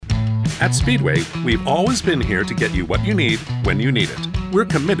At Speedway, we've always been here to get you what you need when you need it. We're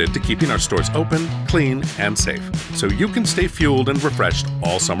committed to keeping our stores open, clean, and safe, so you can stay fueled and refreshed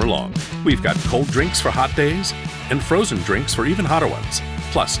all summer long. We've got cold drinks for hot days and frozen drinks for even hotter ones,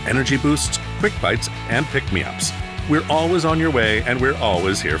 plus energy boosts, quick bites, and pick-me-ups. We're always on your way, and we're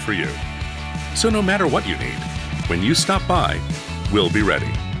always here for you. So no matter what you need, when you stop by, we'll be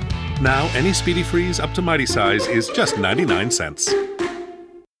ready. Now, any Speedy Freeze up to mighty size is just 99 cents.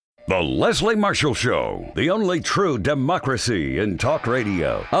 The Leslie Marshall Show, the only true democracy in talk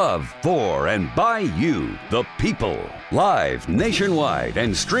radio, of, for, and by you, the people. Live nationwide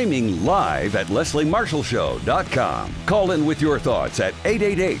and streaming live at lesliemarshallshow.com. Call in with your thoughts at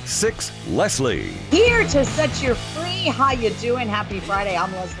 888-6-LESLIE. Here to set you free. How you doing? Happy Friday.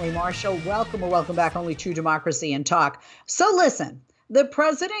 I'm Leslie Marshall. Welcome or welcome back. Only true democracy in talk. So listen. The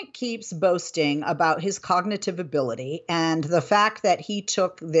president keeps boasting about his cognitive ability and the fact that he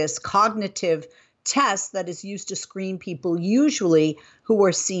took this cognitive test that is used to screen people, usually who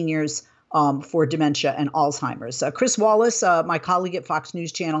are seniors, for dementia and Alzheimer's. Chris Wallace, my colleague at Fox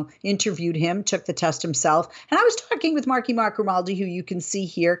News Channel, interviewed him, took the test himself. And I was talking with Mark Grimaldi, who you can see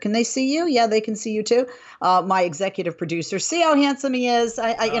here. Can they see you? Yeah, they can see you too. My executive producer. See how handsome he is?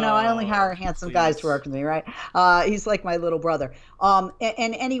 I only hire handsome guys to work with me, right? He's like my little brother. And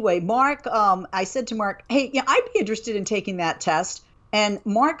anyway, Mark, I said to Mark, hey, yeah, I'd be interested in taking that test. And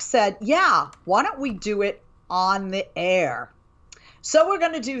Mark said, yeah, why don't we do it on the air? So we're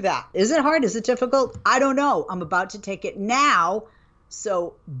going to do that. Is it hard? Is it difficult? I don't know. I'm about to take it now.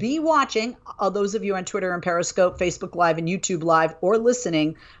 So be watching, those of you on Twitter and Periscope, Facebook Live and YouTube Live, or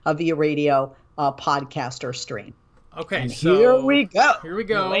listening via radio, podcast, or stream. Okay, and so here we go. Here we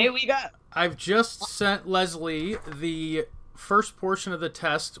go. Away we go. I've just sent Leslie the first portion of the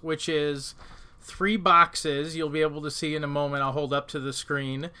test, which is 3 boxes. You'll be able to see in a moment. I'll hold up to the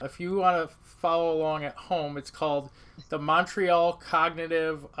screen. If you want to follow along at home, it's called the Montreal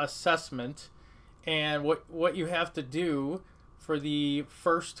Cognitive Assessment. And what you have to do for the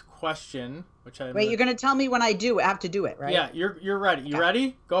first question, which I wait, you're going to tell me when I have to do it, right? Yeah, you're ready. You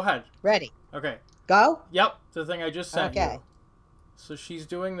ready? Go ahead. Ready. Okay. Go? Yep, the thing I just sent you. Okay. So she's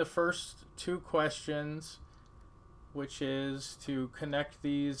doing the first 2 questions, which is to connect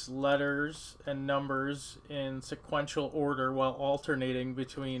these letters and numbers in sequential order while alternating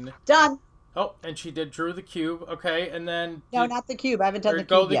between... Done. Oh, and she drew the cube. Okay, and then... No, not the cube. I haven't done the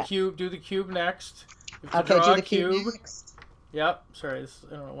cube yet. Do the cube next. Okay, do the cube next. Yep. Sorry, I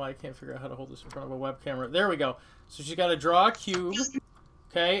don't know why I can't figure out how to hold this in front of a web camera. There we go. So she's got to draw a cube.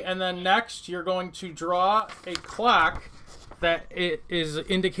 Okay, and then next you're going to draw a clock that it is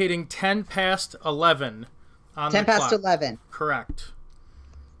indicating 10 past 11 on 10 the past clock. 11. Correct.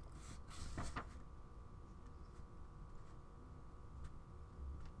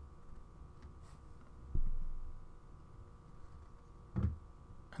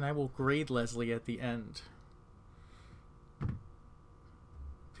 And I will grade Leslie at the end.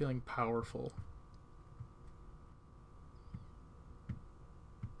 Feeling powerful.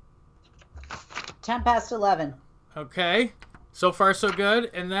 Ten past 11. Okay. So far, so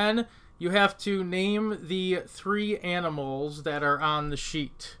good. And then you have to name the 3 animals that are on the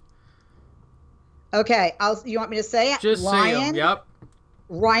sheet. Okay. You want me to say it? Just Lion, say them. Yep.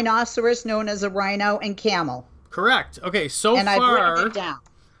 Rhinoceros, known as a rhino, and camel. Correct. Okay. And I've written it down.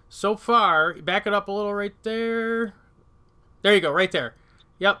 So far, back it up a little right there. There you go, right there.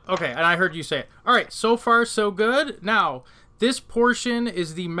 Yep, okay, and I heard you say it. All right, so far so good. Now, this portion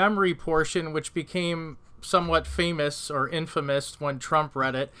is the memory portion, which became somewhat famous or infamous when Trump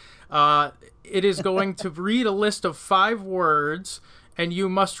read it. It is going to read a list of 5 words, and you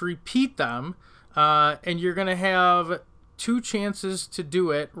must repeat them. And you're going to have 2 chances to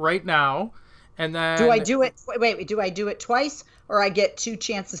do it right now. And then... Do I do it... Wait, do I do it twice? Or I get 2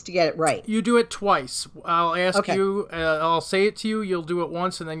 chances to get it right? You do it twice. I'll ask you, I'll say it to you, you'll do it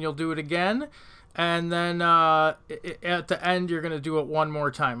once, and then you'll do it again. And then at the end, you're going to do it one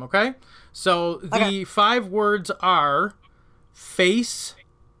more time, okay? So the 5 words are face,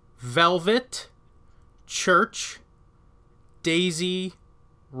 velvet, church, daisy,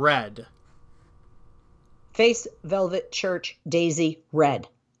 red. Face, velvet, church, daisy, red.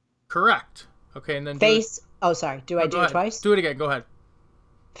 Correct. Okay, and then face... Oh, sorry. Do I do it twice? Do it again. Go ahead.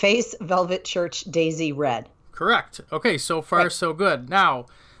 Face, velvet, church, daisy, red. Correct. Okay, so far so good. Now,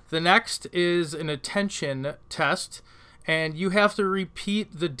 the next is an attention test, and you have to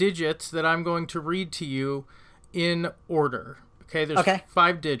repeat the digits that I'm going to read to you in order. Okay, there's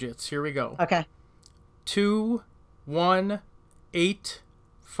 5 digits. Here we go. Okay. 2, 1, 8,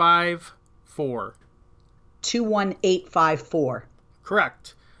 5, 4. 21854.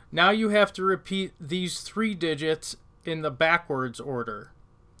 Correct. Now you have to repeat these 3 digits in the backwards order.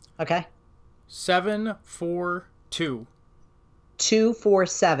 Okay. 742.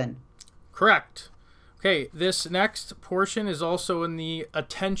 247. Correct. Okay, this next portion is also in the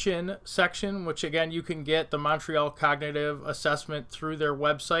attention section, which again, you can get the Montreal Cognitive Assessment through their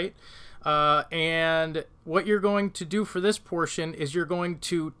website. And what you're going to do for this portion is you're going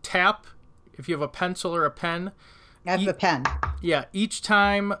to tap, if you have a pencil or a pen. I have a pen. Yeah, each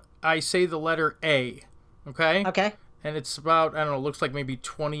time I say the letter A, okay? Okay. And it's about, I don't know, looks like maybe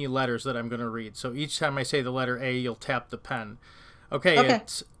 20 letters that I'm going to read. So each time I say the letter A, you'll tap the pen. Okay.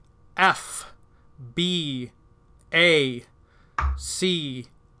 It's F, B, A, C,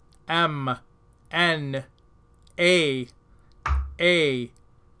 M, N, A,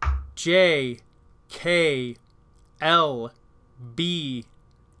 J, K, L, B,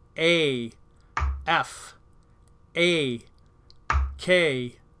 A, F, A,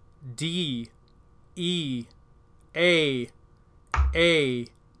 K, D, E, A,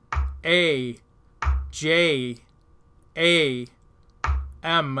 J, A,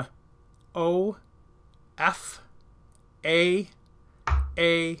 M, O, F, A,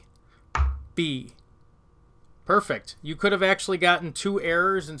 B. Perfect. You could have actually gotten 2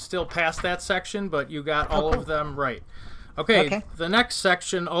 errors and still passed that section, but you got all of them right. Okay, the next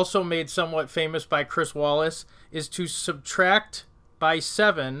section, also made somewhat famous by Chris Wallace, is to subtract by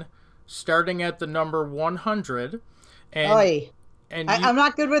 7, starting at the number 100. I'm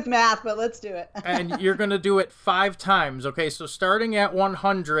not good with math, but let's do it. And you're going to do it 5 times. Okay, so starting at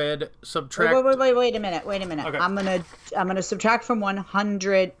 100, subtract. Wait a minute. Okay. I'm gonna subtract from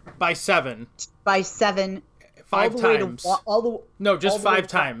 100 by 7. By 7. 5 times. No, just 5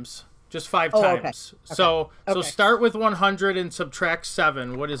 times. Just 5 times. Okay. So start with 100 and subtract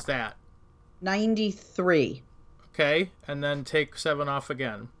 7. What is that? 93. Okay, and then take 7 off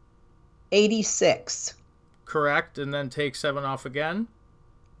again. 86. Correct, and then take 7 off again.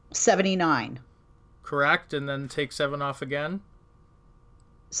 79. Correct, and then take 7 off again.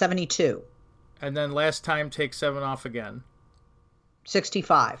 72. And then last time, take 7 off again.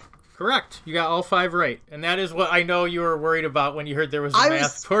 65. Correct. You got all 5 right. And that is what I know you were worried about when you heard there was a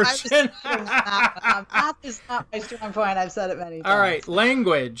math portion. Math is not my strong point. I've said it many times. All right,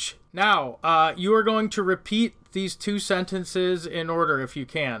 language. Now, you are going to repeat these 2 sentences in order if you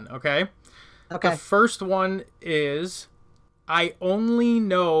can, okay? Okay. The first one is, I only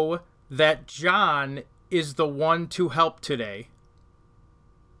know that John is the one to help today.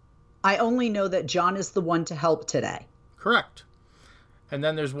 I only know that John is the one to help today. Correct. And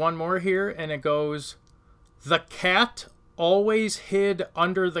then there's one more here, and it goes, the cat always hid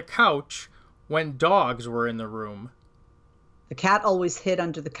under the couch when dogs were in the room. The cat always hid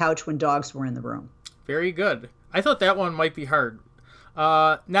under the couch when dogs were in the room. Very good. I thought that one might be hard.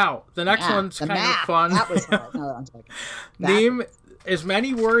 Now, the next one's kind of fun. That was hard. No, I'm joking. Name as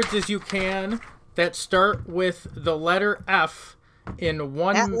many words as you can that start with the letter F in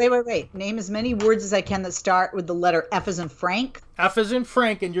one... Wait. Name as many words as I can that start with the letter F as in Frank. F as in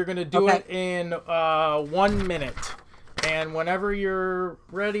Frank, and you're going to do it in 1 minute. And whenever you're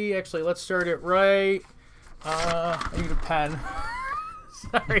ready, actually, let's start it right. I need a pen.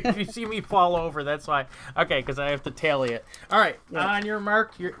 Sorry, if you see me fall over, that's why. Okay, because I have to tally it. All right, on your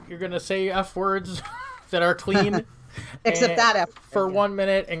mark, you're going to say F words that are clean. Except that F. For 1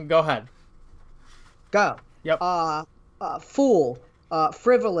 minute, and go ahead. Go. Yep. Fool,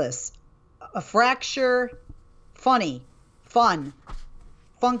 frivolous, a fracture, funny, fun,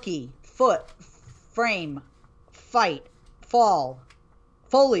 funky, foot, frame, fight, fall,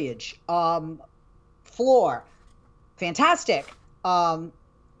 foliage, floor, fantastic,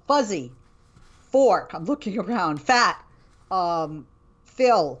 fuzzy, fork, I'm looking around, fat,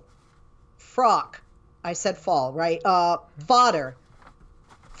 fill, frock, I said fall, right? Fodder,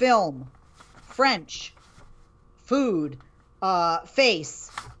 film, French, food,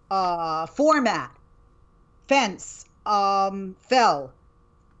 face, format, fence, fell,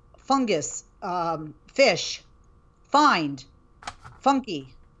 fungus, fish, find,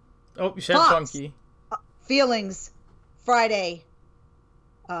 funky. Oh, you said thoughts, funky. Feelings, Friday,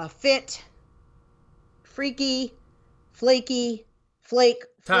 fit, freaky, flaky, flake,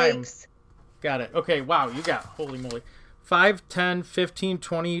 Time. flakes. Got it. Okay, wow, you got, holy moly. 5, 10, 15,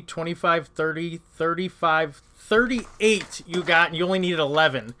 20, 25, 30, 35, 38 you got, and you only needed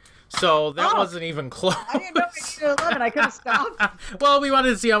 11. So that wasn't even close. I didn't know I needed 11. I could have stopped. Well, we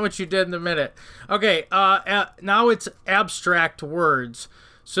wanted to see how much you did in a minute. Okay, now it's abstract words.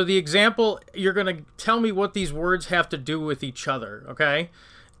 So the example, you're going to tell me what these words have to do with each other, okay?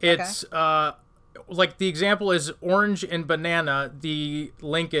 It's like the example is orange and banana. The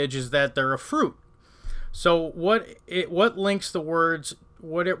linkage is that they're a fruit. So what links the words?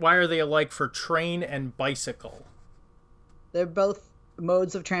 Why are they alike for train and bicycle? They're both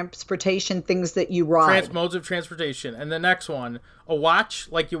modes of transportation, things that you ride. Modes of transportation. And the next one, a watch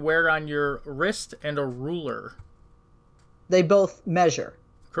like you wear on your wrist, and a ruler. They both measure.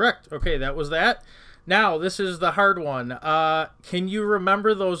 Correct. Okay, that was that. Now, this is the hard one. Can you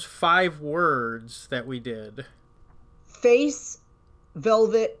remember those 5 words that we did? Face,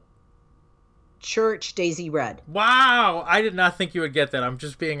 velvet, church, daisy red. Wow! I did not think you would get that. I'm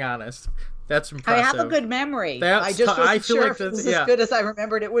just being honest. That's impressive. I have a good memory. I just wasn't I feel sure like if it was yeah. as good as I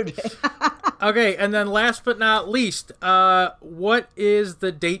remembered it would be. Okay, and then last but not least, what is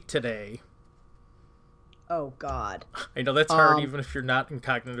the date today? Oh, God. I know that's hard even if you're not in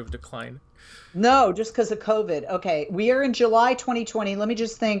cognitive decline. No, just because of COVID. Okay, we are in July 2020. Let me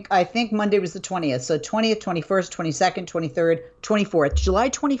just think. I think Monday was the 20th. So 20th, 21st, 22nd, 23rd, 24th. July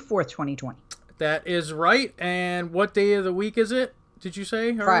 24th, 2020. That is right. And what day of the week is it? Did you say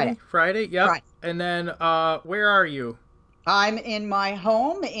already? Friday, yep. Friday. And then where are you? I'm in my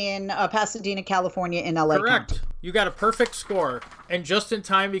home in Pasadena, California in LA Correct. County. You got a perfect score. And just in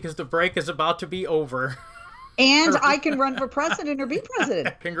time because the break is about to be over. And I can run for president or be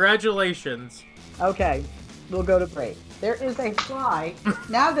president. Congratulations. Okay, we'll go to break. There is a fly.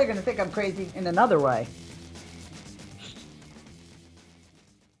 Now they're going to think I'm crazy in another way.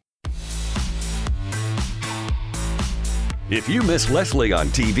 If you miss Leslie on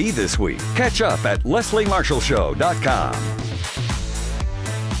TV this week, catch up at lesliemarshallshow.com.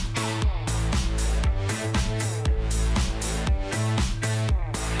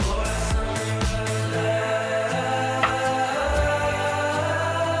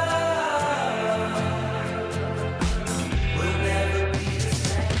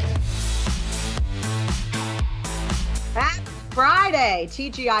 Friday,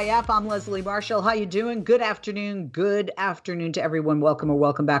 TGIF. I'm Leslie Marshall. How you doing? Good afternoon. Good afternoon to everyone. Welcome or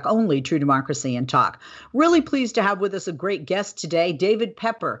welcome back. Only True Democracy and Talk. Really pleased to have with us a great guest today, David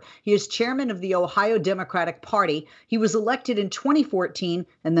Pepper. He is chairman of the Ohio Democratic Party. He was elected in 2014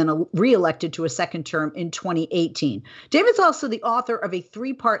 and then re-elected to a second term in 2018. David's also the author of a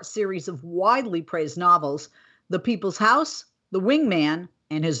 3-part series of widely praised novels, The People's House, The Wingman,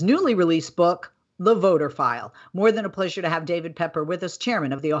 and his newly released book, The Voter File. More than a pleasure to have David Pepper with us,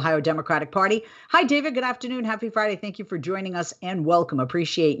 chairman of the Ohio Democratic Party. Hi, David. Good afternoon. Happy Friday. Thank you for joining us and welcome.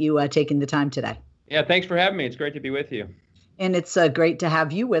 Appreciate you taking the time today. Yeah, thanks for having me. It's great to be with you. And it's great to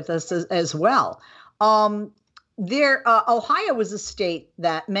have you with us as well. Ohio is a state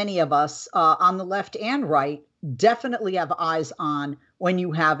that many of us on the left and right definitely have eyes on when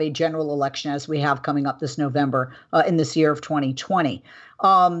you have a general election, as we have coming up this November in this year of 2020.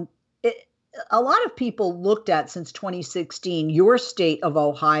 A lot of people looked at, since 2016, your state of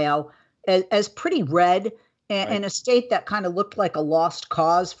Ohio as pretty red and a state that kind of looked like a lost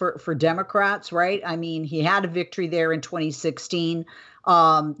cause for Democrats, right? I mean, he had a victory there in 2016.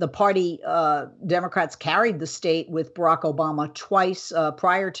 The party Democrats carried the state with Barack Obama twice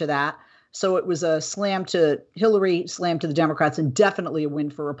prior to that. So it was a slam to Hillary, slam to the Democrats, and definitely a win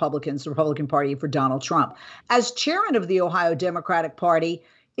for Republicans, the Republican Party, for Donald Trump. As chairman of the Ohio Democratic Party,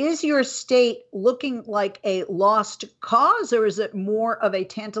 is your state looking like a lost cause, or is it more of a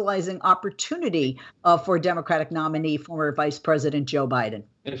tantalizing opportunity for Democratic nominee, former Vice President Joe Biden?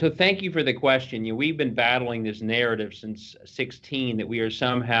 And so thank you for the question. We've been battling this narrative since 2016 that we are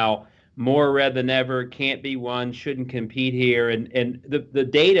somehow more red than ever, can't be won, shouldn't compete here. And the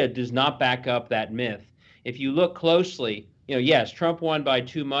data does not back up that myth. If you look closely, yes, Trump won by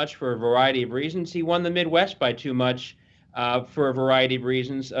too much for a variety of reasons. He won the Midwest by too much for a variety of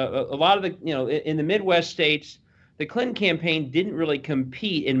reasons. A lot of in the Midwest states, the Clinton campaign didn't really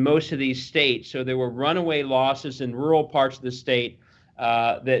compete in most of these states. So there were runaway losses in rural parts of the state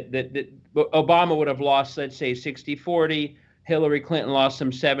that Obama would have lost, let's say 60-40. Hillary Clinton lost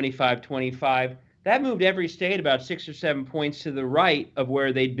some 75-25. That moved every state about 6 or 7 points to the right of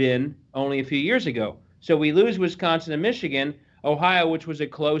where they'd been only a few years ago. So we lose Wisconsin and Michigan. Ohio, which was a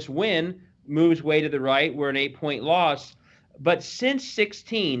close win, moves way to the right. We're an 8-point loss. But since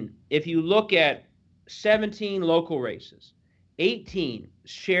 16, if you look at 17 local races, 18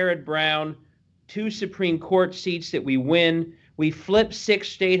 Sherrod Brown, 2 Supreme Court seats that we win. We flip 6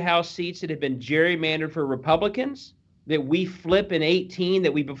 state house seats that have been gerrymandered for Republicans, that we flip in 18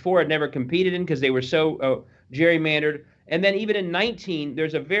 that we before had never competed in because they were so gerrymandered. And then even in 19,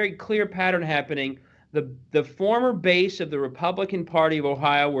 there's a very clear pattern happening. The former base of the Republican Party of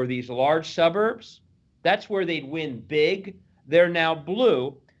Ohio were these large suburbs. That's where they'd win big. They're now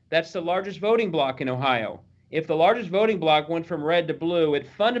blue. That's the largest voting bloc in Ohio. If the largest voting bloc went from red to blue, it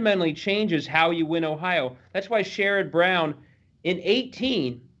fundamentally changes how you win Ohio. That's why Sherrod Brown, in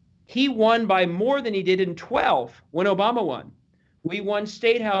 18, he won by more than he did in 12 when Obama won. We won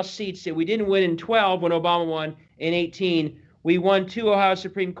state house seats that we didn't win in 12 when Obama won in 18. We won 2 Ohio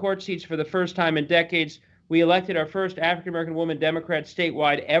Supreme Court seats for the first time in decades. We elected our first African-American woman Democrat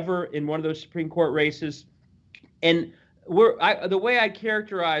statewide ever in one of those Supreme Court races. And the way I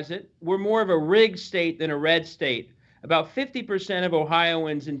characterize it, we're more of a rigged state than a red state. About 50% of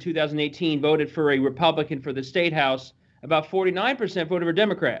Ohioans in 2018 voted for a Republican for the state house. About 49% voted for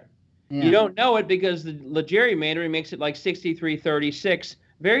Democrat. Yeah. You don't know it because the gerrymandering makes it like 63-36,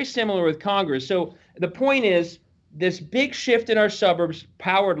 very similar with Congress. So the point is this big shift in our suburbs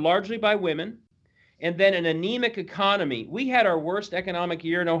powered largely by women, and then an anemic economy. We had our worst economic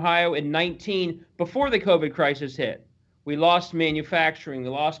year in Ohio in 19 before the COVID crisis hit. We lost manufacturing, we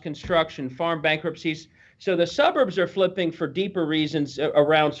lost construction, farm bankruptcies. So the suburbs are flipping for deeper reasons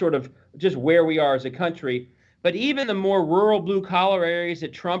around sort of just where we are as a country. But even the more rural blue-collar areas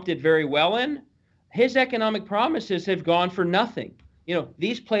that Trump did very well in, his economic promises have gone for nothing. You know,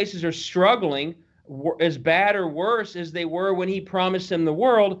 these places are struggling as bad or worse as they were when he promised them the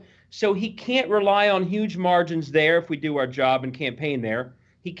world. So he can't rely on huge margins there if we do our job and campaign there.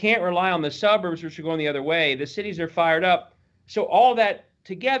 He can't rely on the suburbs, which are going the other way. The cities are fired up. So all that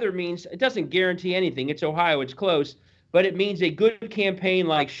together means it doesn't guarantee anything. It's Ohio, it's close. But it means a good campaign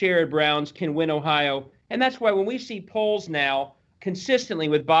like Sherrod Brown's can win Ohio. And that's why when we see polls now consistently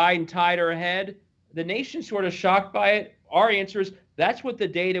with Biden tied or ahead, the nation's sort of shocked by it. Our answer is that's what the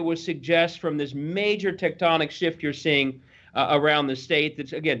data would suggest from this major tectonic shift you're seeing around the state.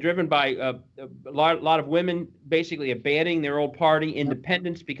 That's, again, driven by a lot of women basically abandoning their old party,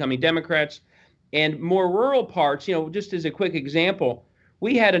 independents becoming Democrats, and more rural parts. You know, just as a quick example,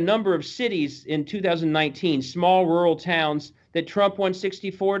 we had a number of cities in 2019, small rural towns that Trump won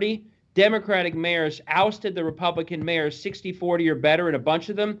 60-40. Democratic mayors ousted the Republican mayors 60-40 or better in a bunch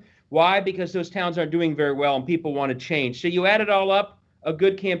of them. Why? Because those towns aren't doing very well and people want to change. So you add it all up, a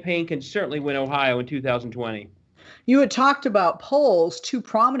good campaign can certainly win Ohio in 2020. You had talked about polls, 2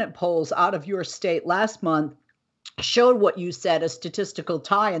 prominent polls out of your state last month showed what you said, a statistical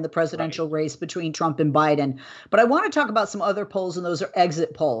tie in the presidential race between Trump and Biden. But I want to talk about some other polls, and those are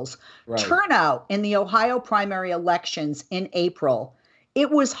exit polls. Right. Turnout in the Ohio primary elections in April, it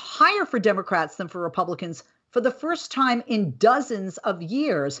was higher for Democrats than for Republicans for the first time in dozens of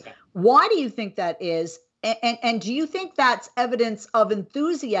years. Why do you think that is? And do you think that's evidence of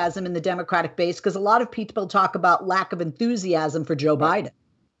enthusiasm in the Democratic base? Because a lot of people talk about lack of enthusiasm for Joe Biden.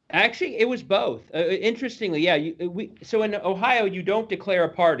 Actually, it was both. Interestingly, yeah. So in Ohio, you don't declare a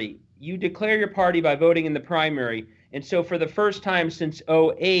party. You declare your party by voting in the primary. And so for the first time since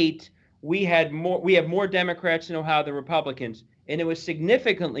 2008, we have more Democrats in Ohio than Republicans. And it was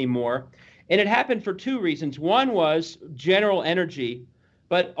significantly more. And it happened for 2 reasons. One was general energy,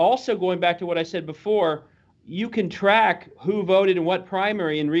 but also going back to what I said before, you can track who voted in what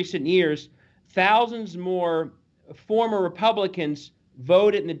primary in recent years. Thousands more former Republicans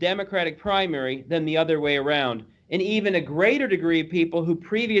voted in the Democratic primary than the other way around. And even a greater degree of people who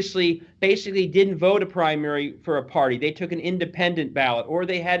previously basically didn't vote a primary for a party. They took an independent ballot, or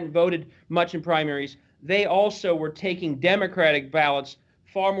they hadn't voted much in primaries. They also were taking Democratic ballots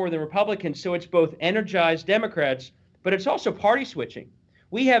far more than Republicans. So it's both energized Democrats, but it's also party switching.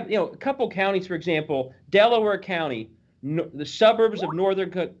 We have, a couple counties, for example, Delaware County, the suburbs of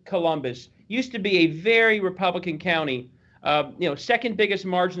northern Columbus, used to be a very Republican county. Second biggest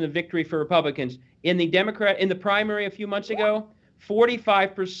margin of victory for Republicans. In the primary a few months ago,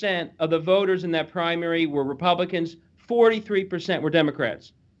 45% of the voters in that primary were Republicans, 43% were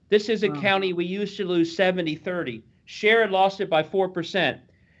Democrats. This is a county we used to lose 70-30. Sherrod lost it by 4%.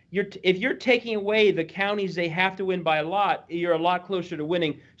 If you're taking away the counties they have to win by a lot, you're a lot closer to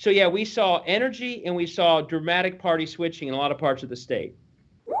winning. So yeah, we saw energy and we saw dramatic party switching in a lot of parts of the state.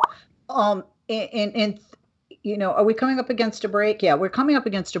 Are we coming up against a break? Yeah, we're coming up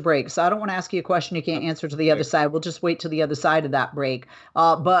against a break. So I don't want to ask you a question you can't answer to the other side. We'll just wait to the other side of that break.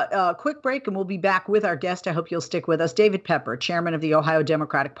 But quick break, and we'll be back with our guest. I hope you'll stick with us. David Pepper, chairman of the Ohio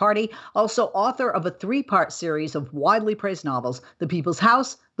Democratic Party, also author of a 3-part series of widely praised novels, The People's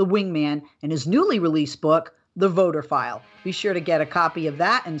House, The Wingman, and his newly released book, The Voter File. Be sure to get a copy of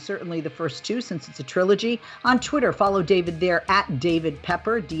that, and certainly the first 2 since it's a trilogy. On Twitter, follow David there at David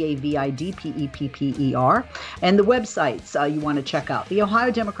Pepper, DavidPepper. And the websites you want to check out. The Ohio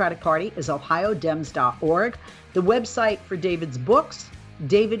Democratic Party is ohiodems.org. The website for David's books,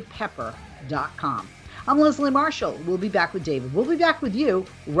 davidpepper.com. I'm Leslie Marshall. We'll be back with David. We'll be back with you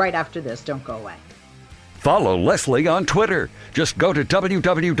right after this. Don't go away. Follow Leslie on Twitter. Just go to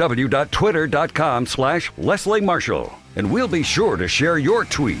www.twitter.com/Leslie Marshall, and we'll be sure to share your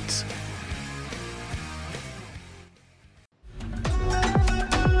tweets.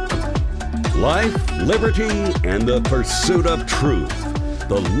 Life, liberty, and the pursuit of truth.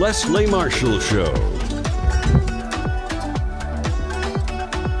 The Leslie Marshall Show.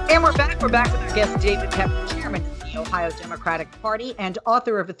 And we're back. We're back with our guest, David Pepper, chairman of the Ohio Democratic Party and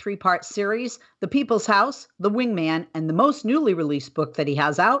author of a 3-part series, The People's House, The Wingman, and the most newly released book that he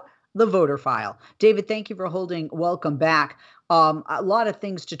has out, The Voter File. David, thank you for holding. Welcome back. A lot of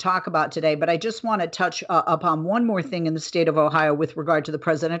things to talk about today, but I just want to touch upon one more thing in the state of Ohio with regard to the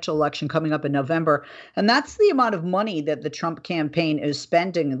presidential election coming up in November, and that's the amount of money that the Trump campaign is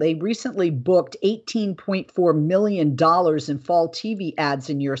spending. They recently booked $18.4 million in fall TV ads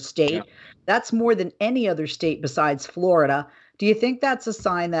in your state. Yeah. That's more than any other state besides Florida. Do you think that's a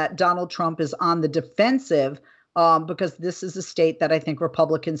sign that Donald Trump is on the defensive? Because this is a state that I think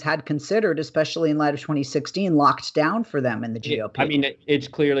Republicans had considered, especially in light of 2016, locked down for them in the GOP. I mean, it's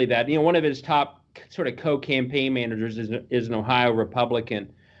clearly that. One of his top sort of co-campaign managers is an Ohio Republican.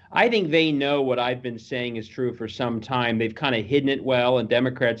 I think they know what I've been saying is true for some time. They've kind of hidden it well, and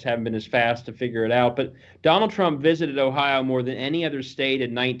Democrats haven't been as fast to figure it out. But Donald Trump visited Ohio more than any other state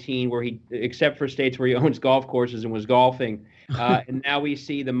in 2019, except for states where he owns golf courses and was golfing. And now we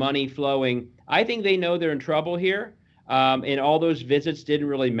see the money flowing. I think they know they're in trouble here. And all those visits didn't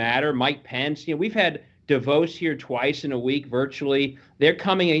really matter. Mike Pence, we've had DeVos here twice in a week virtually. They're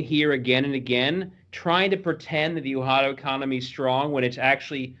coming in here again and again, trying to pretend that the Ohio economy is strong when it's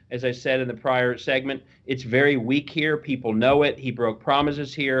actually, as I said in the prior segment, it's very weak here. People know it. He broke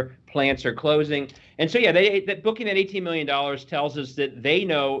promises here. Plants are closing. And so, that booking that $18 million tells us that they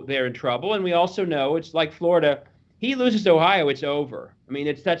know they're in trouble. And we also know it's like Florida. He loses Ohio, it's over. I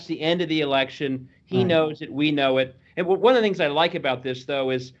mean, that's the end of the election. He knows it. We know it. And one of the things I like about this, though,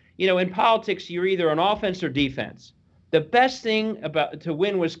 is, in politics, you're either on offense or defense. The best thing to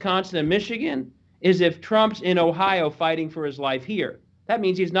win Wisconsin and Michigan is if Trump's in Ohio fighting for his life here. That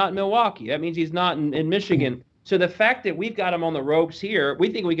means he's not in Milwaukee. That means he's not in Michigan. So the fact that we've got him on the ropes here, we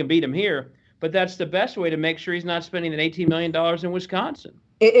think we can beat him here, but that's the best way to make sure he's not spending that $18 million in Wisconsin.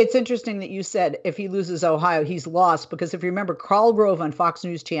 It's interesting that you said if he loses Ohio, he's lost, because if you remember, Karl Rove on Fox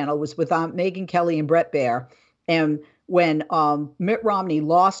News Channel was with Megyn Kelly and Bret Baier. And when Mitt Romney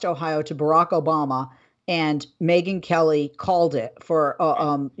lost Ohio to Barack Obama and Megyn Kelly called it for,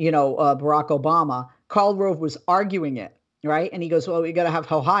 Barack Obama, Karl Rove was arguing it, right? And he goes, well, we got to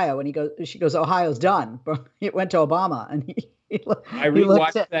have Ohio. And she goes, Ohio's done. But it went to Obama. And I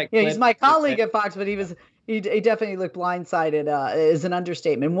rewatched that clip. Yeah, he's my colleague at Fox, but he definitely looked blindsided, is an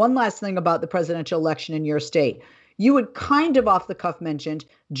understatement. One last thing about the presidential election in your state. You had kind of off the cuff mentioned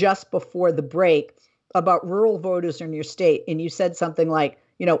just before the break about rural voters in your state. And you said something like,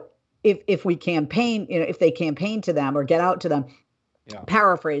 if we campaign, if they campaign to them or get out to them,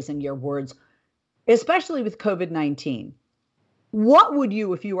 paraphrasing your words, especially with COVID-19. What would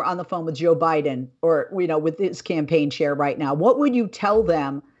you, if you were on the phone with Joe Biden or, with his campaign chair right now, what would you tell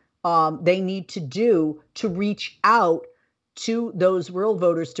them they need to do to reach out to those rural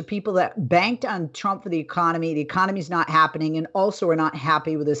voters, to people that banked on Trump for the economy? The economy's not happening and also are not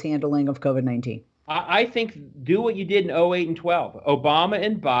happy with his handling of COVID-19. I think do what you did in 2008 and 12. Obama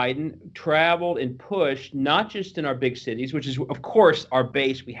and Biden traveled and pushed, not just in our big cities, which is, of course, our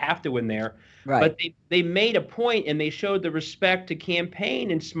base. We have to win there. Right. But they made a point and they showed the respect to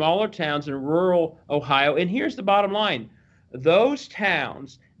campaign in smaller towns in rural Ohio. And here's the bottom line. Those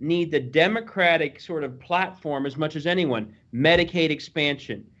towns need the Democratic sort of platform as much as anyone. Medicaid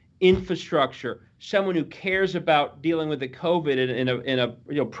expansion, infrastructure, someone who cares about dealing with the COVID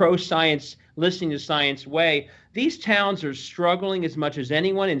in a pro-science, listening to science way. These towns are struggling as much as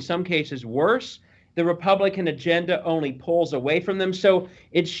anyone, in some cases worse. The Republican agenda only pulls away from them. So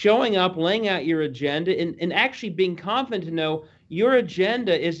it's showing up, laying out your agenda, and actually being confident to know your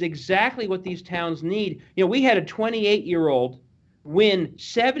agenda is exactly what these towns need. We had a 28-year-old win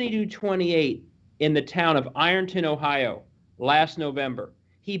 72-28 in the town of Ironton, Ohio, last November.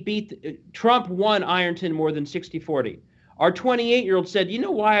 He beat Trump won Ironton more than 60-40. Our 28-year-old said, you know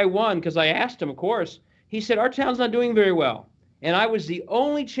why I won? Because I asked him, of course. He said, our town's not doing very well. And I was the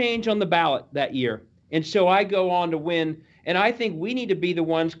only change on the ballot that year. And so I go on to win. And I think we need to be the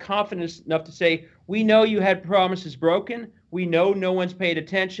ones confident enough to say, we know you had promises broken. We know no one's paid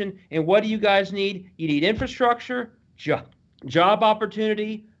attention. And what do you guys need? You need infrastructure, job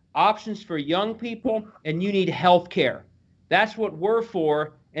opportunity, options for young people, and you need health care. That's what we're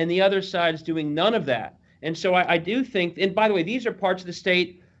for. and the other side is doing none of that. And so I do think, and by the way, these are parts of the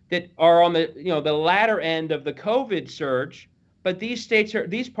state that are on the the latter end of the COVID surge. But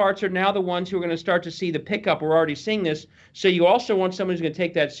these parts are now the ones who are going to start to see the pickup. We're already seeing this. So you also want someone who's going to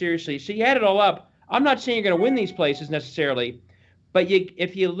take that seriously. So you add it all up. I'm not saying you're going to win these places necessarily, but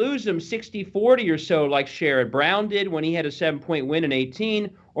if you lose them 60-40 or so, like Sherrod Brown did when he had a 7-point win in 18,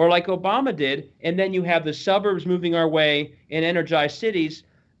 or like Obama did, and then you have the suburbs moving our way in energized cities,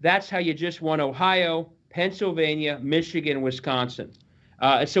 that's how you just won Ohio, Pennsylvania, Michigan, Wisconsin.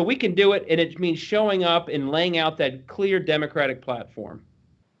 So we can do it, and it means showing up and laying out that clear Democratic platform.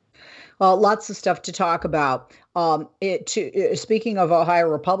 Well, lots of stuff to talk about. Speaking of Ohio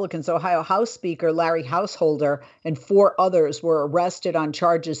Republicans, Ohio House Speaker Larry Householder and 4 others were arrested on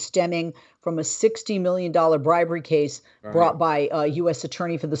charges stemming from a $60 million bribery case brought by U.S.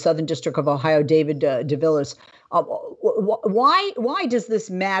 Attorney for the Southern District of Ohio, David DeVilliers. Why does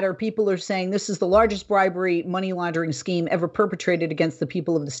this matter? People are saying this is the largest bribery money laundering scheme ever perpetrated against the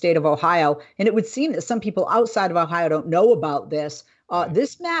people of the state of Ohio. And it would seem that some people outside of Ohio don't know about this.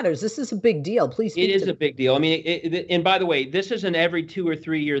 This matters. This is a big deal. Please. It is a big deal. I mean, and by the way, this is an every 2 or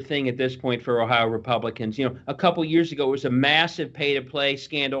 3 year thing at this point for Ohio Republicans. A couple years ago, it was a massive pay-to-play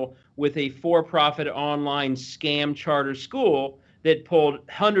scandal with a for-profit online scam charter school that pulled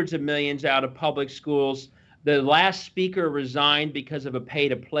hundreds of millions out of public schools. The last speaker resigned because of a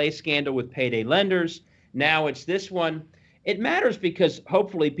pay-to-play scandal with payday lenders. Now it's this one. It matters because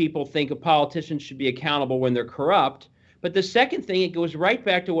hopefully people think politicians should be accountable when they're corrupt. But the second thing, it goes right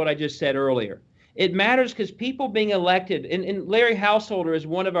back to what I just said earlier. It matters because people being elected, and Larry Householder is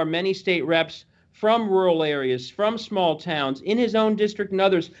one of our many state reps from rural areas, from small towns, in his own district and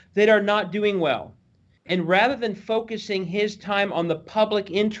others that are not doing well. And rather than focusing his time on the public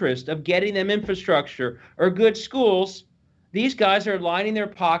interest of getting them infrastructure or good schools, these guys are lining their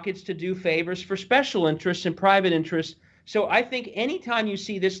pockets to do favors for special interests and private interests. So I think anytime you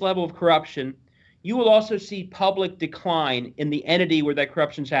see this level of corruption, you will also see public decline in the entity where that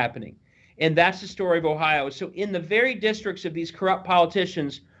corruption is happening. And that's the story of Ohio. So in the very districts of these corrupt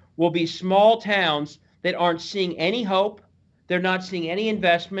politicians will be small towns that aren't seeing any hope. They're not seeing any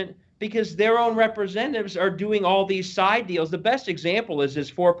investment because their own representatives are doing all these side deals. The best example is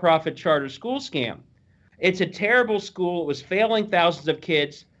this for-profit charter school scam. It's a terrible school. It was failing thousands of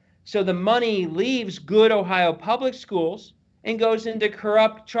kids. So the money leaves good Ohio public schools and goes into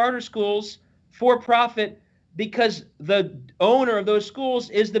corrupt charter schools for profit because the owner of those schools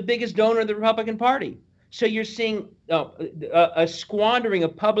is the biggest donor of the Republican Party. So you're seeing a squandering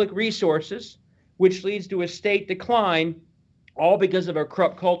of public resources, which leads to a state decline, all because of our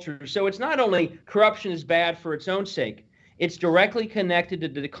corrupt culture. So it's not only corruption is bad for its own sake, it's directly connected to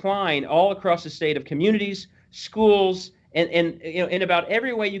the decline all across the state of communities, schools, and in about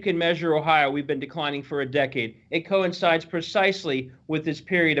every way you can measure Ohio, we've been declining for a decade. It coincides precisely with this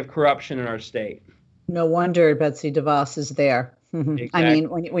period of corruption in our state. No wonder Betsy DeVos is there. Exactly. I mean,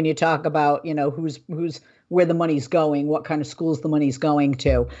 when you talk about, who's where the money's going, what kind of schools the money's going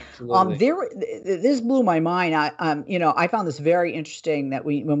to. This blew my mind. I found this very interesting that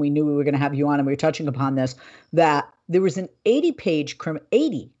when we knew we were going to have you on and we were touching upon this, that there was an 80-page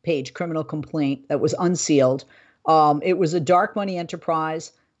criminal complaint that was unsealed. It was a dark money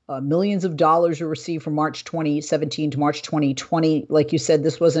enterprise. Millions of dollars were received from March 2017 to March 2020. Like you said,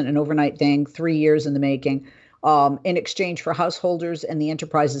 this wasn't an overnight thing, 3 years in the making, in exchange for householders and the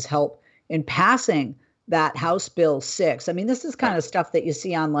enterprise's help in passing that House Bill 6. I mean, this is kind of stuff that you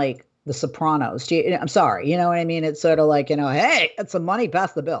see on like The Sopranos. I'm sorry, you know what I mean? It's sort of like, hey, it's some money,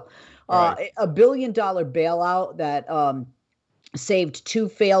 pass the bill. Right. $1 billion bailout that saved 2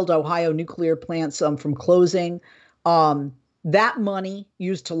 failed Ohio nuclear plants from closing. That money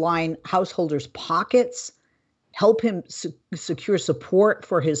used to line householders' pockets, help him secure support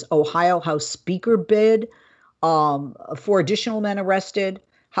for his Ohio House Speaker bid, for additional men arrested.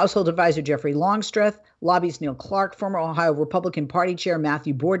 Household advisor Jeffrey Longstreth, lobbyist Neil Clark, former Ohio Republican Party chair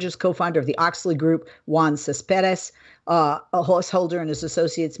Matthew Borges, co-founder of the Oxley Group, Juan Cespedes, a householder and his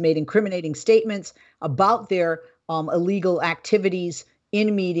associates made incriminating statements about their illegal activities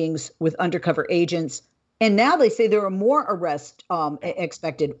in meetings with undercover agents. And now they say there are more arrests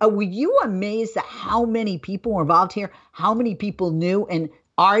expected. Were you amazed at how many people were involved here? How many people knew? And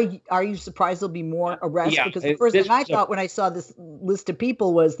are you surprised there'll be more arrests? Yeah, because the first thing I thought when I saw this list of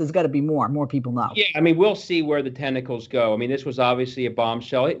people was there's got to be more people know. Yeah, I mean, we'll see where the tentacles go. I mean, this was obviously a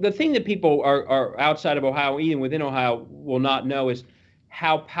bombshell. The thing that people are outside of Ohio, even within Ohio, will not know is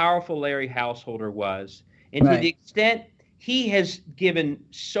how powerful Larry Householder was. And to the extent he has given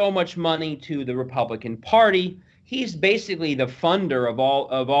so much money to the Republican Party, he's basically the funder of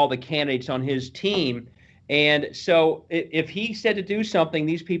all the candidates on his team. And so if he said to do something,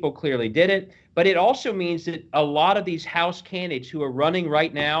 these people clearly did it. But it also means that a lot of these House candidates who are running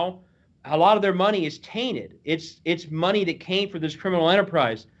right now, a lot of their money is tainted. It's money that came from this criminal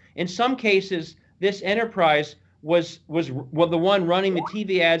enterprise. In some cases, this enterprise was the one running the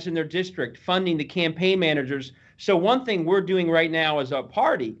TV ads in their district, funding the campaign managers. So one thing we're doing right now as a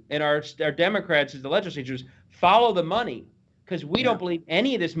party and our Democrats as the legislatures, follow the money, because we don't believe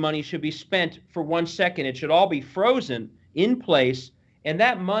any of this money should be spent for 1 second. It should all be frozen in place. And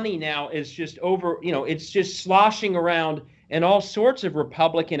that money now is just it's just sloshing around in all sorts of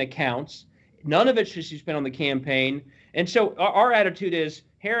Republican accounts. None of it should be spent on the campaign. And so our attitude is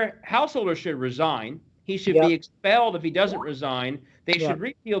Householder should resign. He should be expelled if he doesn't resign. They should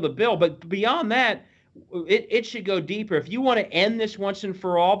repeal the bill. But beyond that, it should go deeper. If you want to end this once and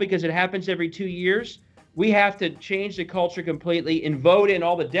for all, because it happens every 2 years, we have to change the culture completely and vote in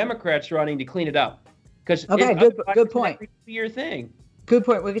all the Democrats running to clean it up. Because good point. Every 2-year thing. Good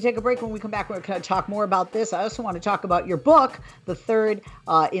point. We can take a break. When we come back, we're going to talk more about this. I also want to talk about your book, the third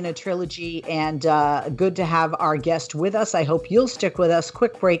in a trilogy, and good to have our guest with us. I hope you'll stick with us.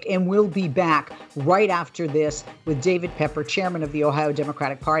 Quick break, and we'll be back right after this with David Pepper, chairman of the Ohio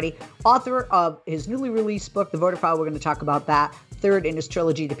Democratic Party, author of his newly released book, The Voter File. We're going to talk about that. Third in his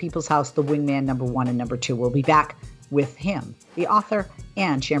trilogy, The People's House, The Wingman, #1 and #2. We'll be back with him, the author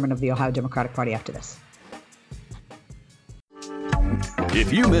and chairman of the Ohio Democratic Party, after this.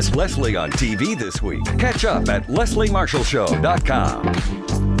 If you missed Leslie on TV this week, catch up at lesliemarshallshow.com.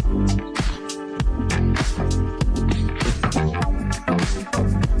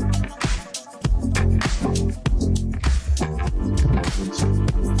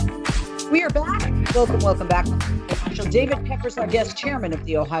 We are back. Welcome back. David Pepper's our guest, chairman of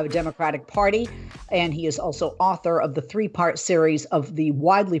the Ohio Democratic Party, and he is also author of the 3-part series of the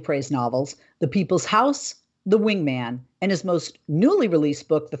widely praised novels, The People's House, The Wingman, and his most newly released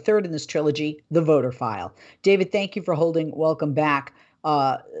book, the third in this trilogy, The Voter File. David, thank you for holding. Welcome back.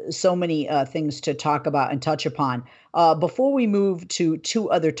 So many things to talk about and touch upon. Before we move to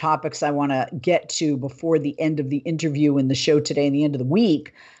 2 other topics I want to get to before the end of the interview in the show today and the end of the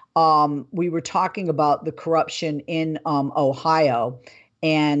week, we were talking about the corruption in Ohio.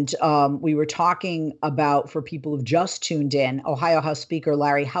 And we were talking about, for people who've just tuned in, Ohio House Speaker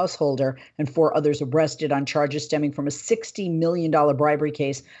Larry Householder and 4 others arrested on charges stemming from a $60 million bribery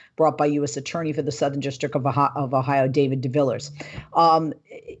case brought by U.S. Attorney for the Southern District of Ohio, David DeVillers.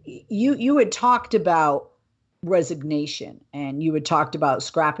 You had talked about resignation, and you had talked about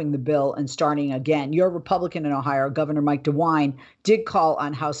scrapping the bill and starting again. Your Republican in Ohio, Governor Mike DeWine, did call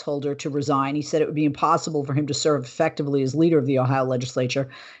on Householder to resign. He said it would be impossible for him to serve effectively as leader of the Ohio legislature.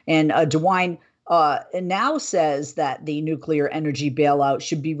 And DeWine now says that the nuclear energy bailout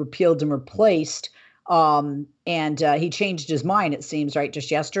should be repealed and replaced. And he changed his mind, it seems, right,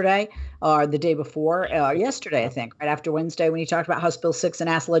 just yesterday or the day before, yesterday, I think, right after Wednesday, when he talked about House Bill 6 and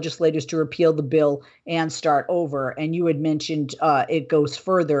asked legislators to repeal the bill and start over. And you had mentioned it goes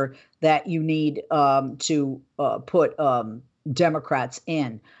further that you need to put Democrats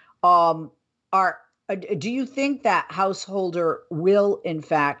in. Do you think that Householder will, in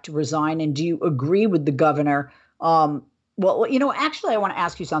fact, resign? And do you agree with the governor? Well, actually, I want to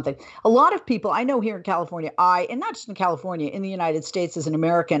ask you something. A lot of people I know here in California, and not just in California, in the United States as an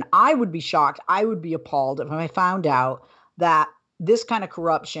American, I would be shocked. I would be appalled if I found out that this kind of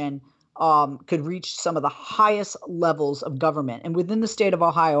corruption could reach some of the highest levels of government. And within the state of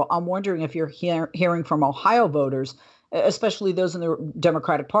Ohio, I'm wondering if you're hearing from Ohio voters, especially those in the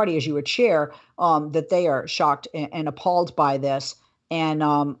Democratic Party, as you would chair, that they are shocked and appalled by this. And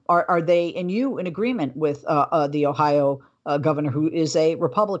are they and you in agreement with the Ohio governor, who is a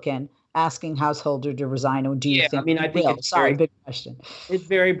Republican, asking Householder to resign? Or do you think? I think it's big question. It's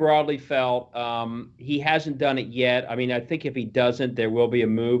very broadly felt. He hasn't done it yet. I mean, I think if he doesn't, there will be a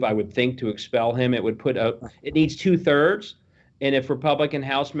move, I would think, to expel him. It would it needs 2/3. And if Republican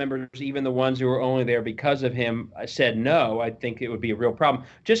House members, even the ones who are only there because of him, said no, I think it would be a real problem.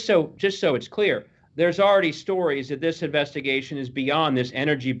 Just so it's clear, there's already stories that this investigation is beyond this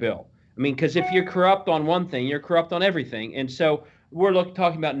energy bill. I mean, because if you're corrupt on one thing, you're corrupt on everything. And so we're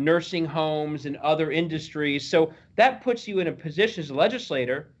talking about nursing homes and other industries. So that puts you in a position as a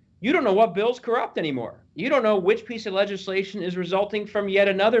legislator. You don't know what bill's corrupt anymore. You don't know which piece of legislation is resulting from yet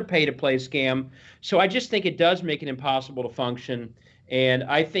another pay-to-play scam. So I just think it does make it impossible to function. And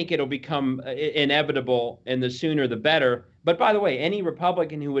I think it'll become inevitable, and the sooner the better. But by the way, any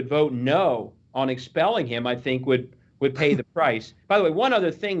Republican who would vote no on expelling him, I think would pay the price. By the way, one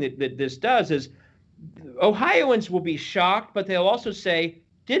other thing that this does is Ohioans will be shocked, but they'll also say,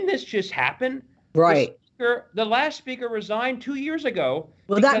 didn't this just happen? Right. The last speaker resigned 2 years ago.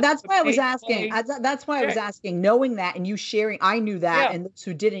 Well, that's why I was asking. That's why I was asking, knowing that and you sharing, I knew that, and those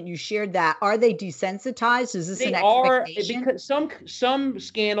who didn't, you shared that. Are they desensitized? Is this an expectation? Because some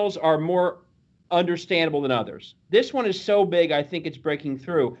scandals are more understandable than others. This one is so big, I think it's breaking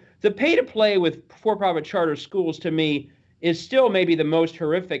through. The pay to play with for-profit charter schools, to me, is still maybe the most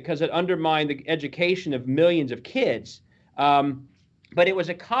horrific because it undermined the education of millions of kids. But it was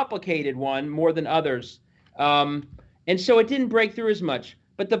a complicated one more than others. And so it didn't break through as much.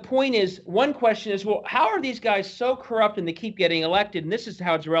 But the point is, one question is, well, how are these guys so corrupt and they keep getting elected? And this is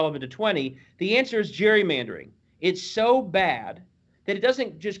how it's relevant to 20. The answer is gerrymandering. It's so bad that it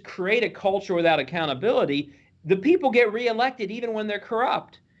doesn't just create a culture without accountability. The people get reelected even when they're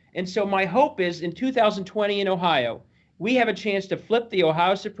corrupt. And so my hope is in 2020 in Ohio, we have a chance to flip the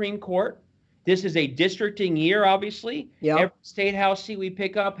Ohio Supreme Court. This is a districting year, obviously. Yep. Every state house seat we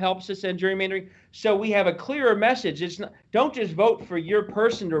pick up helps us in gerrymandering. So we have a clearer message. It's not, don't just vote for your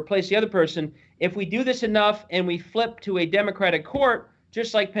person to replace the other person. If we do this enough and we flip to a Democratic court,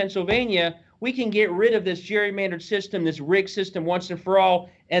 just like Pennsylvania, we can get rid of this gerrymandered system, this rigged system once and for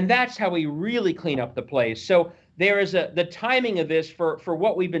all. And that's how we really clean up the place. So there is the timing of this for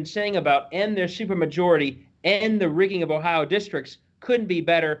what we've been saying about end their supermajority and the rigging of Ohio districts couldn't be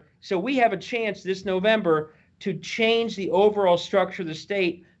better. So we have a chance this November to change the overall structure of the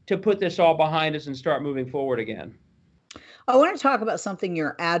state to put this all behind us and start moving forward again. I want to talk about something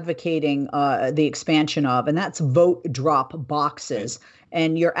you're advocating the expansion of, and that's vote drop boxes.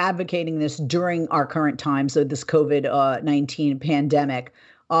 And you're advocating this during our current times of this COVID-19 pandemic.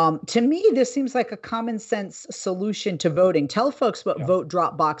 To me, this seems like a common sense solution to voting. Tell folks what vote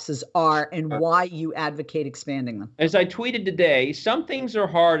drop boxes are and why you advocate expanding them. As I tweeted today, some things are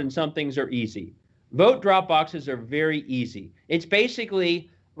hard and some things are easy. Vote drop boxes are very easy. It's basically,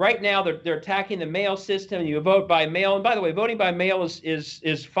 right now they're attacking the mail system and you vote by mail. And by the way, voting by mail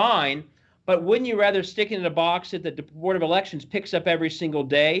is fine, but wouldn't you rather stick it in a box that the Board of Elections picks up every single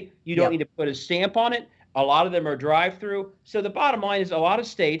day? You don't need to put a stamp on it. A lot of them are drive-through. So the bottom line is a lot of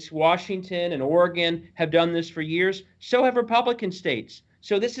states, Washington and Oregon, have done this for years. So have Republican states.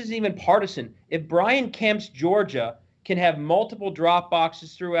 So this isn't even partisan. If Brian Kemp's Georgia can have multiple drop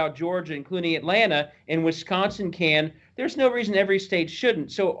boxes throughout Georgia, including Atlanta, and Wisconsin can, there's no reason every state shouldn't.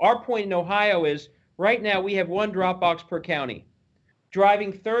 So our point in Ohio is right now we have one drop box per county.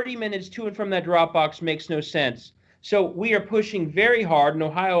 Driving 30 minutes to and from that drop box makes no sense. So we are pushing very hard, and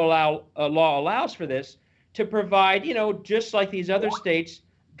Ohio law allows for this, to provide, just like these other states,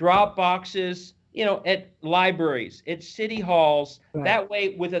 drop boxes, at libraries, at city halls. Right. That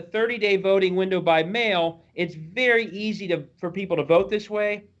way, with a 30-day voting window by mail, it's very easy for people to vote this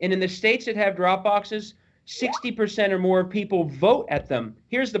way. And in the states that have drop boxes, 60% or more of people vote at them.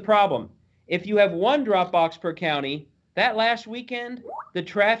 Here's the problem. If you have one drop box per county, that last weekend, the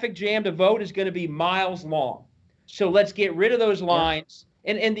traffic jam to vote is going to be miles long. So let's get rid of those lines.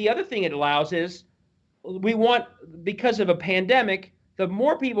 Yeah. And the other thing it allows is we want, because of a pandemic, the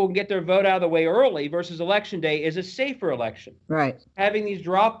more people can get their vote out of the way early versus election day is a safer election. Right. Having these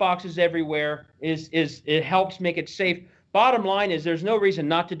drop boxes everywhere it helps make it safe. Bottom line is there's no reason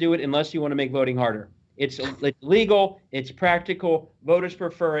not to do it unless you want to make voting harder. It's legal, it's practical, voters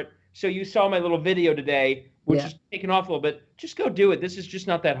prefer it. So you saw my little video today, which is taken off a little bit. Just go do it. This is just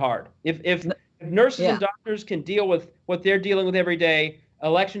not that hard. If nurses and doctors can deal with what they're dealing with every day,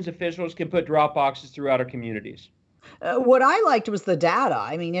 elections officials can put drop boxes throughout our communities. What I liked was the data.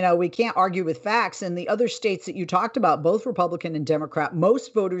 I mean, we can't argue with facts. In the other states that you talked about, both Republican and Democrat,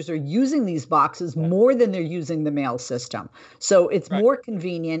 most voters are using these boxes more than they're using the mail system. So it's more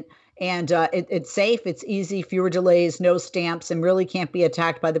convenient and it's safe. It's easy, fewer delays, no stamps, and really can't be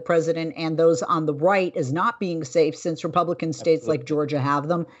attacked by the president and those on the right as not being safe since Republican states like Georgia have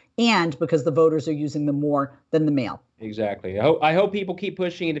them and because the voters are using them more than the mail. Exactly. I hope people keep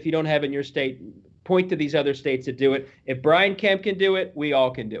pushing it. If you don't have it in your state, point to these other states that do it. If Brian Kemp can do it, we all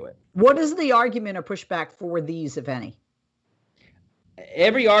can do it. What is the argument or pushback for these, if any?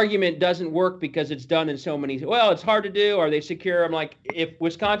 Every argument doesn't work because it's done in so many. Well, it's hard to do. Are they secure? I'm like, if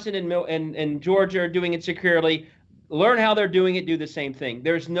Wisconsin and Georgia are doing it securely, learn how they're doing it, do the same thing.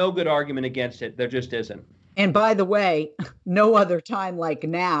 There's no good argument against it. There just isn't. And by the way, no other time like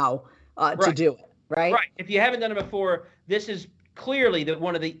now to do it. Right. Right. If you haven't done it before, this is clearly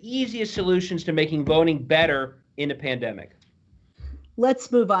one of the easiest solutions to making voting better in a pandemic. Let's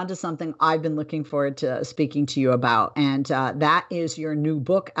move on to something I've been looking forward to speaking to you about. And that is your new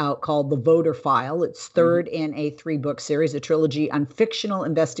book out called The Voter File. It's third in a 3-book series, a trilogy on fictional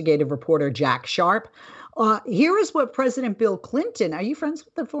investigative reporter Jack Sharp. Here is what President Bill Clinton, are you friends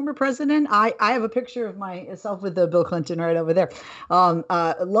with the former president? I have a picture of myself with Bill Clinton right over there.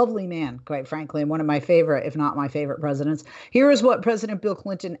 A lovely man, quite frankly, and one of my favorite, if not my favorite presidents. Here is what President Bill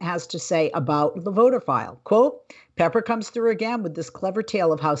Clinton has to say about the voter file. Quote, Pepper comes through again with this clever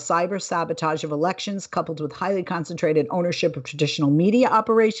tale of how cyber sabotage of elections, coupled with highly concentrated ownership of traditional media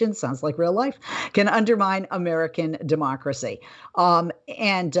operations, sounds like real life, can undermine American democracy. I'm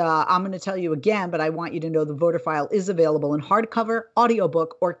going to tell you again, but I want you to know the voter file is available in hardcover,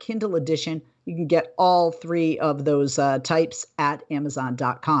 audiobook, or Kindle edition. You can get all three of those types at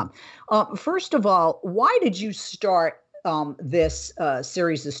Amazon.com. First of all, why did you start this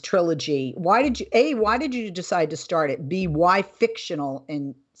series, this trilogy? Why did you decide to start it? B, why fictional?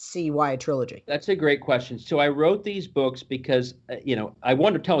 And C, why a trilogy? That's a great question. So I wrote these books because, I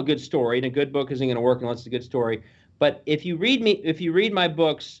wanted to tell a good story, and a good book isn't going to work unless it's a good story. But if you read my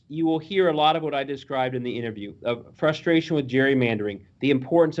books, you will hear a lot of what I described in the interview of frustration with gerrymandering, the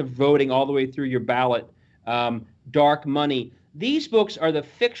importance of voting all the way through your ballot, dark money. These books are the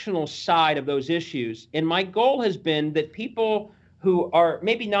fictional side of those issues. And my goal has been that people who are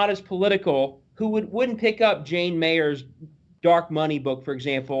maybe not as political, who wouldn't pick up Jane Mayer's Dark Money book, for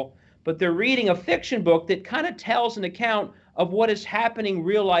example, but they're reading a fiction book that kind of tells an account of what is happening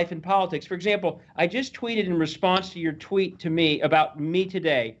real life in politics. For example, I just tweeted in response to your tweet to me about me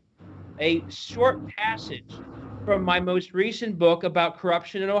today, a short passage from my most recent book about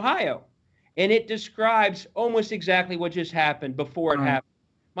corruption in Ohio. And it describes almost exactly what just happened before it happened.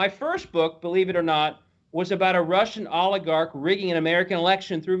 My first book, believe it or not, was about a Russian oligarch rigging an American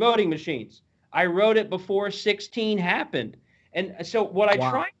election through voting machines. I wrote it before 16 happened. And so what I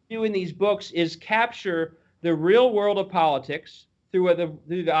try to do in these books is capture the real world of politics through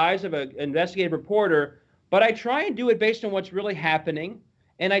the eyes of an investigative reporter, but I try and do it based on what's really happening.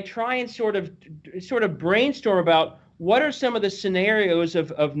 And I try and sort of brainstorm about what are some of the scenarios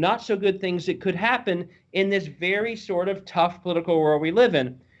of not so good things that could happen in this very sort of tough political world we live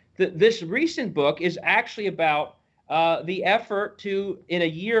in. This recent book is actually about the effort to, in a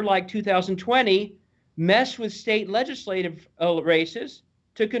year like 2020, mess with state legislative races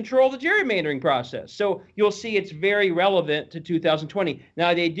to control the gerrymandering process. So you'll see it's very relevant to 2020.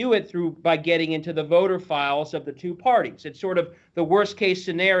 Now, they do it by getting into the voter files of the two parties. It's sort of the worst case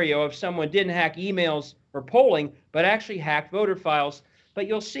scenario if someone didn't hack emails or polling, but actually hacked voter files. But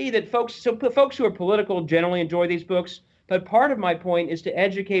you'll see that folks who are political generally enjoy these books. But part of my point is to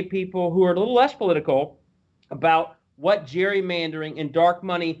educate people who are a little less political about what gerrymandering and dark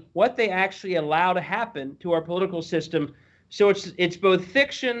money, what they actually allow to happen to our political system. So it's both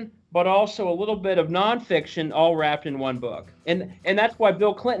fiction, but also a little bit of nonfiction, all wrapped in one book. And that's why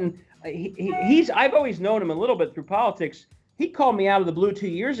Bill Clinton, I've always known him a little bit through politics. He called me out of the blue 2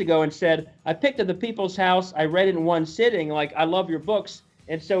 years ago and said, I picked up The People's House. I read it in one sitting. Like, I love your books.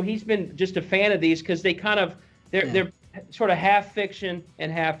 And so he's been just a fan of these because they're sort of half fiction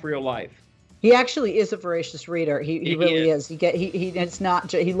and half real life. He actually is a voracious reader. He really is.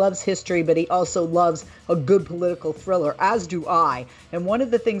 He loves history, but he also loves a good political thriller, as do I. And one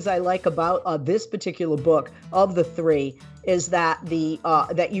of the things I like about this particular book of the three is that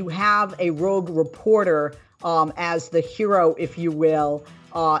that you have a rogue reporter as the hero, if you will,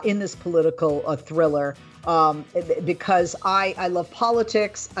 in this political thriller. Because I love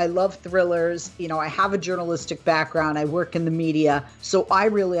politics, I love thrillers, I have a journalistic background, I work in the media, so I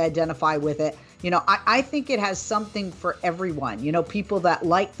really identify with it. I think it has something for everyone, people that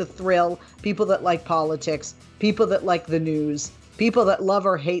like the thrill, people that like politics, people that like the news, people that love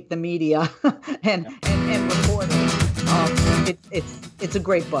or hate the media and reporting. It's a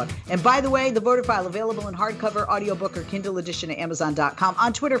great book. And by the way, the voter file available in hardcover, audiobook, or Kindle edition at Amazon.com.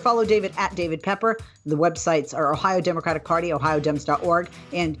 On Twitter, follow David at David Pepper. The websites are Ohio Democratic Party, ohiodems.org.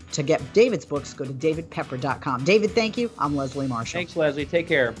 And to get David's books, go to davidpepper.com. David, thank you. I'm Leslie Marshall. Thanks, Leslie. Take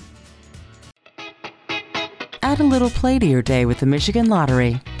care. Add a little play to your day with the Michigan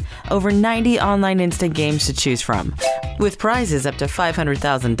Lottery. Over 90 online instant games to choose from, with prizes up to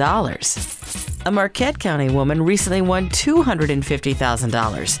 $500,000. A Marquette County woman recently won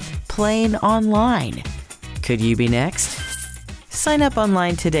 $250,000 playing online. Could you be next? Sign up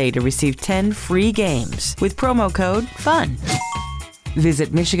online today to receive 10 free games with promo code FUN.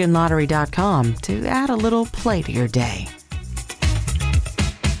 Visit MichiganLottery.com to add a little play to your day.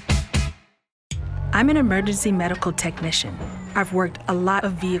 I'm an emergency medical technician. I've worked a lot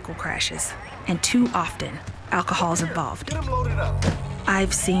of vehicle crashes, and too often, alcohol's involved.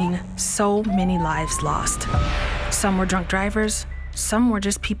 I've seen so many lives lost. Some were drunk drivers, some were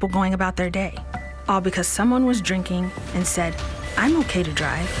just people going about their day, all because someone was drinking and said, I'm okay to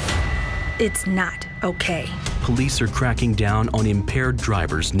drive. It's not okay. Police are cracking down on impaired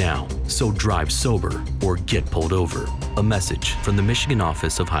drivers now, so drive sober or get pulled over. A message from the Michigan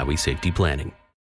Office of Highway Safety Planning.